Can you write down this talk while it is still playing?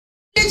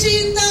In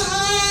the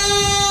house.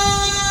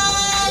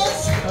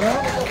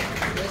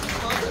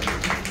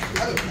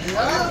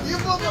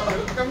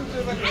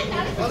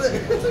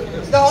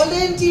 The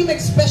All-In team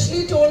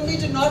especially told me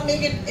to not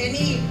make it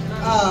any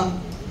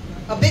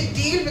a big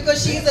deal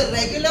because she's a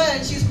regular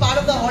and she's part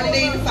of the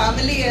All-In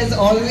family as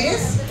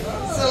always.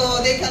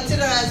 So they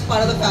consider her as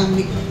part of the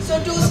family.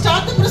 So to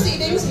start the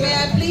proceedings, may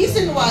I please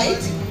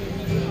invite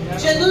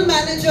General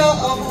Manager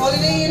of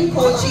All-In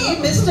Kochi,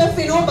 Mr.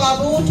 Fino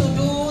Babu, to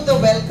do the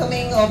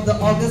welcoming of the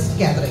August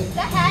gathering.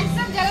 The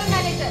handsome General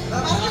Manager.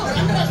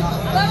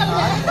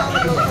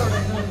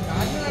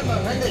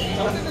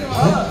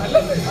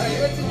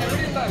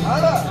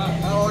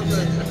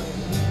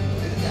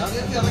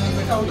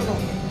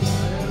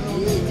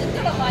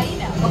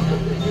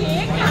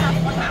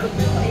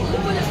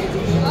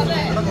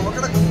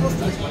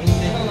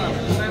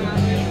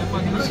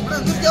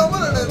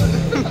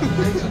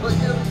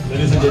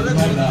 Ladies and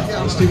gentlemen,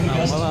 esteemed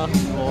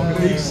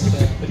guests,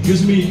 it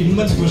gives me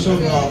immense pleasure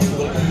to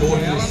welcome you all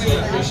to this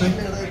occasion.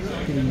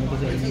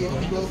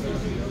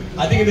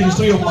 I think in the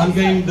history of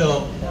mankind,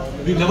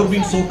 we've never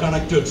been so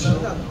connected.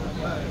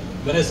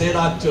 When I say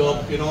that,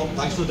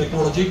 thanks to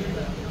technology,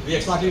 we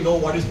exactly know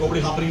what is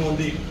probably happening on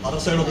the other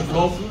side of the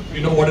globe.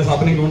 We know what is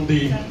happening on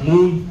the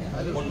moon,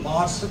 on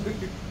Mars.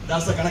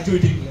 That's the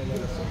connectivity.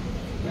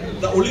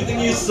 The only thing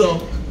is,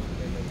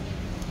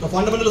 the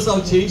fundamentals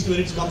have changed when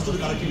it comes to the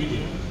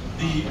connectivity.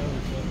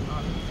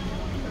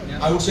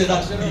 I would say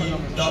that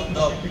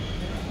the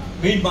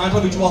main matter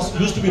which was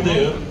used to be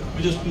there,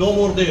 which is no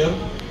more there,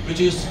 which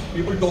is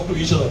people talk to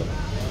each other.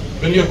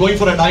 When you are going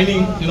for a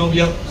dining,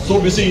 we are so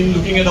busy in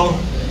looking at our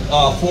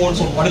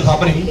phones on what is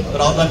happening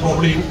rather than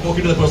probably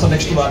talking to the person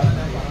next to that.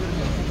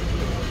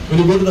 When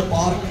you go to the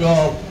park,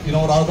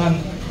 rather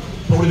than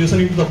probably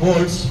listening to the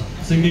birds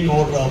singing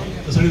or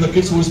listening to the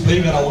kids who is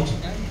playing around,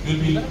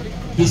 you'll be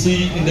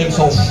busy in terms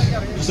of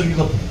listening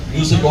to the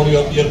music on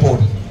your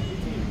earpod.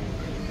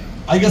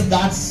 I guess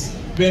that's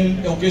when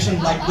an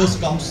occasion like this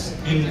comes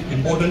in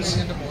importance.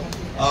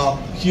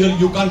 Here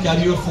you can't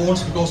carry your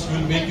phones because you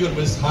will make your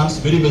hands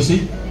very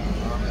messy.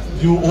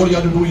 All you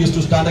have to do is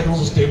to stand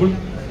across the table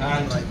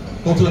and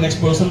talk to the next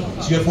person,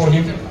 cheer for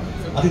him.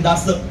 I think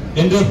that's the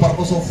entire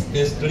purpose of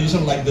a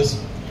tradition like this.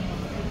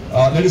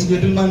 Ladies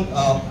and gentlemen,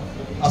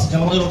 as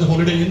General Manager of the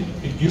Holiday Inn,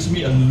 it gives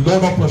me a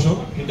lot of pleasure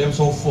in terms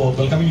of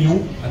welcoming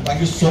you, and thank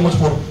you so much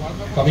for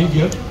coming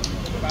here.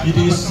 It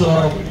is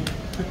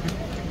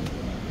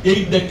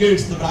 8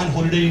 decades the brand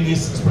Holiday Inn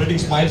is spreading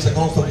smiles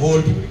across the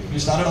world. We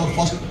started our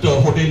first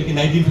hotel in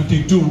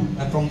 1952,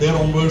 and from there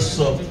onwards,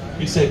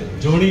 it's a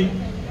journey.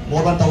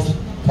 More than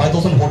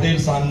 5,000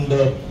 hotels and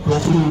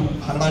close to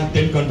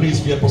 110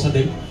 countries we are present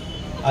in.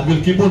 And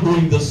we'll keep on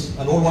doing this.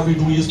 And all what we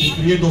do is we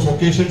create those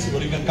occasions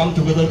where you can come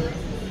together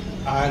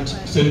and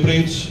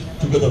celebrate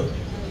together.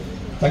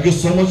 Thank you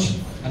so much,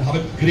 and have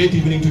a great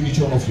evening to each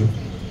one of you.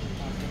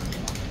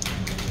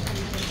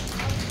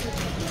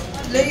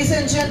 Ladies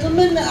and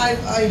gentlemen,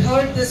 I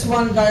heard this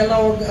one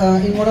dialogue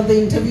in one of the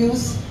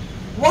interviews.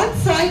 One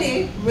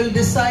Friday will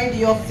decide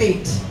your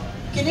fate.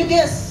 Can you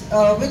guess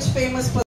which famous person?